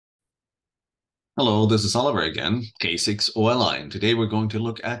Hello, this is Oliver again, K6OLI, and today we're going to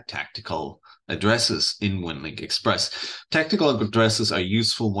look at tactical addresses in Winlink Express. Tactical addresses are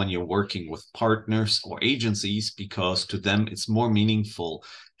useful when you're working with partners or agencies because to them it's more meaningful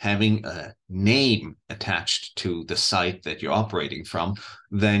having a name attached to the site that you're operating from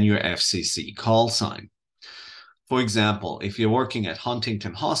than your FCC call sign. For example, if you're working at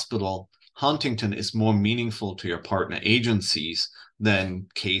Huntington Hospital, Huntington is more meaningful to your partner agencies than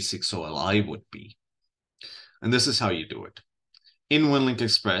K6OLI would be. And this is how you do it. In Winlink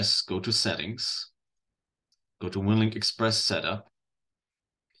Express, go to Settings, go to Winlink Express Setup,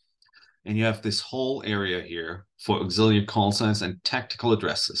 and you have this whole area here for auxiliary call signs and tactical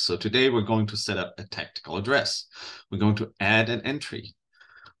addresses. So today we're going to set up a tactical address. We're going to add an entry.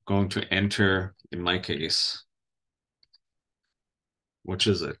 I'm going to enter, in my case, which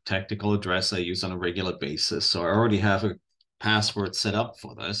is a tactical address I use on a regular basis. So I already have a password set up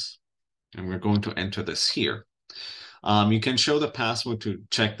for this, and we're going to enter this here. You can show the password to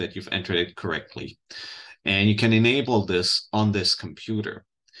check that you've entered it correctly. And you can enable this on this computer.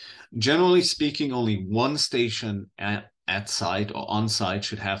 Generally speaking, only one station at site or on site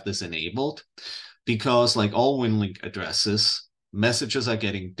should have this enabled because, like all WinLink addresses, messages are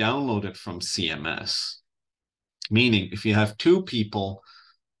getting downloaded from CMS. Meaning, if you have two people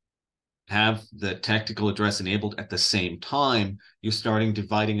have the tactical address enabled at the same time, you're starting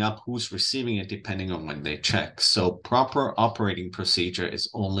dividing up who's receiving it depending on when they check. So proper operating procedure is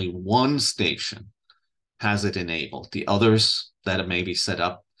only one station has it enabled. The others that may be set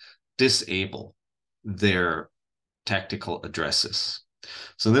up disable their tactical addresses.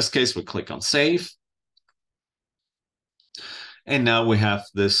 So in this case, we click on Save. And now we have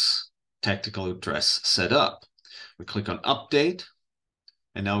this tactical address set up. We click on Update.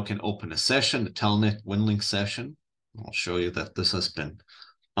 And now we can open a session, a Telnet Winlink session. I'll show you that this has been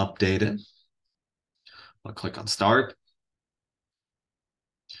updated. I'll click on Start.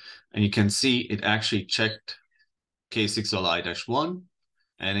 And you can see it actually checked K6LI-1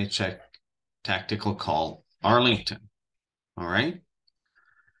 and it checked tactical call Arlington. All right.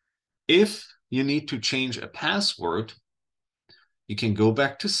 If you need to change a password, you can go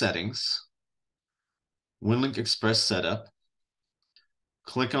back to Settings, Winlink Express Setup,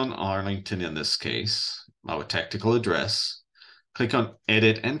 click on Arlington in this case, our tactical address, click on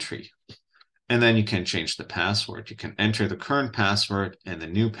Edit Entry, and then you can change the password. You can enter the current password and the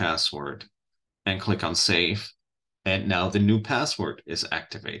new password and click on Save, and now the new password is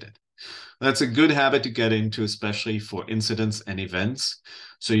activated. That's a good habit to get into, especially for incidents and events,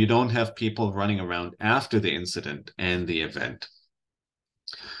 so you don't have people running around after the incident and the event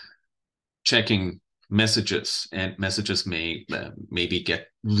checking messages, and messages may maybe get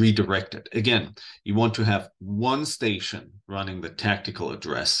redirected. Again, you want to have one station running the tactical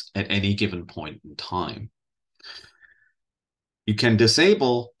address at any given point in time. You can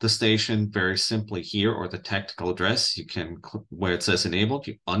disable the station very simply here, or the tactical address. You can, where it says enabled,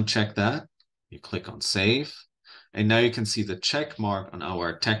 you uncheck that, you click on Save, and now you can see the check mark on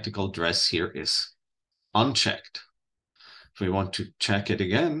our tactical address here is unchecked. If we want to check it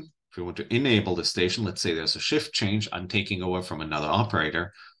again, if we want to enable the station, let's say there's a shift change, I'm taking over from another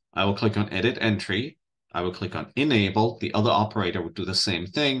operator, I will click on Edit Entry, I will click on Enable, the other operator would do the same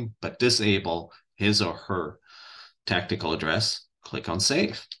thing, but disable his or her tactical address, click on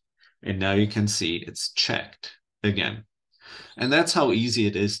Save. And now you can see it's checked again. And that's how easy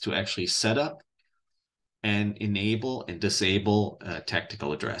it is to actually set up and enable and disable a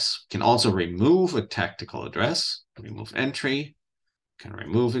tactical address. You can also remove a tactical address, remove entry, can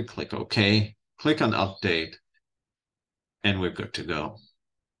remove it, click OK, click on Update, and we're good to go.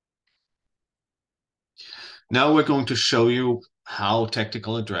 Now we're going to show you how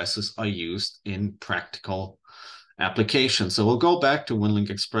tactical addresses are used in practical applications. So we'll go back to Winlink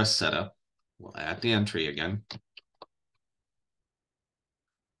Express setup. We'll add the entry again.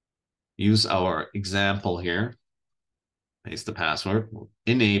 Use our example here. Paste the password. We'll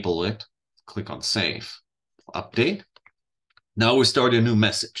enable it. Click on Save. Update. Now we start a new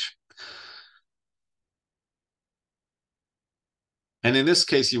message. And in this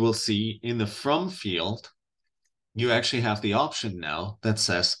case, you will see in the From field, you actually have the option now that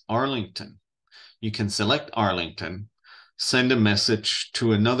says Arlington. You can select Arlington, send a message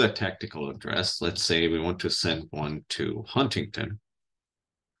to another tactical address. Let's say we want to send one to Huntington.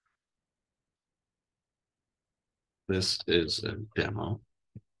 This is a demo.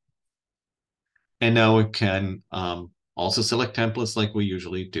 And now we can also select templates like we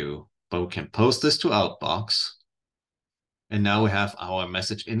usually do, but we can post this to Outbox. And now we have our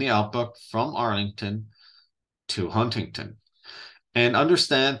message in the Outbox from Arlington to Huntington. And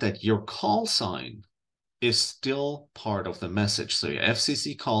understand that your call sign is still part of the message. So your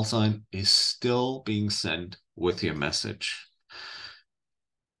FCC call sign is still being sent with your message.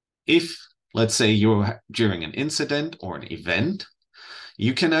 If, let's say, you're during an incident or an event,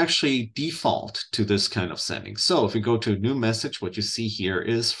 you can actually default to this kind of setting. So if you go to a new message, what you see here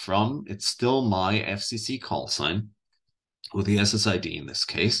is it's still my FCC call sign with the SSID in this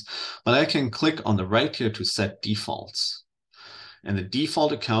case, but I can click on the right here to set defaults. And the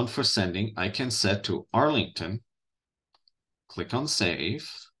default account for sending, I can set to Arlington. Click on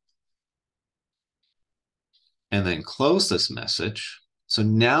save. And then close this message. So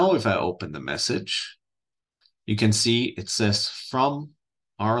now if I open the message, you can see it says from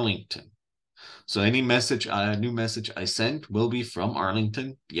Arlington. So any message, new message I sent will be from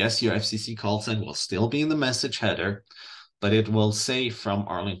Arlington. Yes, your FCC call sign will still be in the message header, but it will say from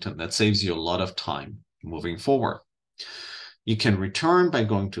Arlington. That saves you a lot of time moving forward. You can return by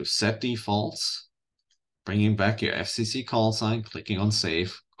going to set defaults, bringing back your FCC call sign, clicking on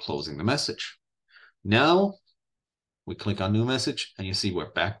save, closing the message. Now we click on new message and you see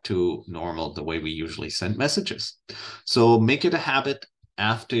we're back to normal, the way we usually send messages. So make it a habit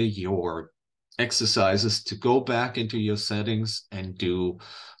after your exercises to go back into your settings and do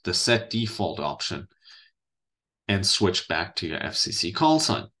the set default option and switch back to your FCC call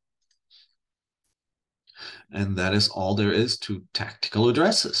sign. And that is all there is to tactical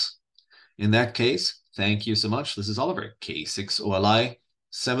addresses. In that case, thank you so much. This is Oliver, K6OLI,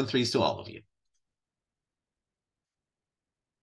 7 3s to all of you.